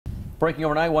Breaking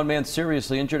overnight, one man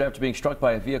seriously injured after being struck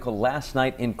by a vehicle last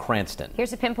night in Cranston.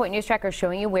 Here's a Pinpoint News Tracker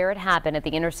showing you where it happened at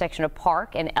the intersection of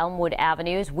Park and Elmwood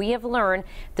Avenues. We have learned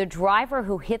the driver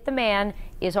who hit the man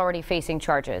is already facing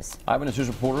charges. Eyewitness News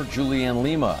reporter Julianne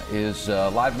Lima is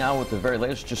live now with the very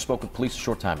latest. Just spoke with police a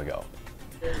short time ago.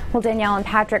 Well, Danielle and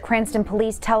Patrick, Cranston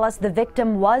police tell us the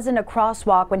victim was in a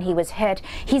crosswalk when he was hit.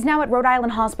 He's now at Rhode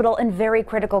Island Hospital in very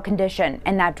critical condition,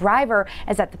 and that driver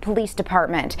is at the police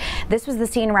department. This was the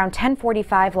scene around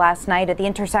 10:45 last night at the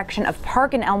intersection of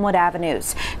Park and Elmwood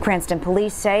Avenues. Cranston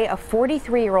police say a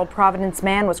 43-year-old Providence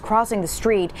man was crossing the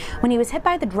street when he was hit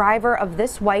by the driver of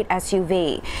this white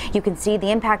SUV. You can see the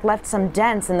impact left some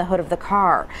dents in the hood of the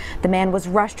car. The man was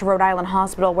rushed to Rhode Island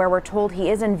Hospital, where we're told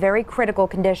he is in very critical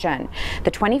condition.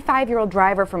 The 25-year-old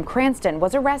driver from Cranston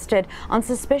was arrested on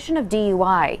suspicion of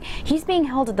DUI. He's being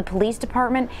held at the police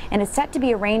department and is set to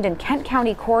be arraigned in Kent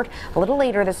County Court a little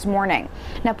later this morning.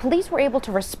 Now, police were able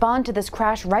to respond to this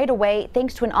crash right away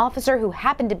thanks to an officer who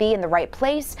happened to be in the right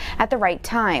place at the right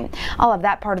time. I'll have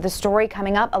that part of the story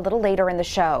coming up a little later in the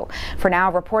show. For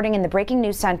now, reporting in the Breaking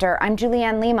News Center, I'm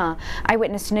Julianne Lima,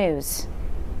 Eyewitness News.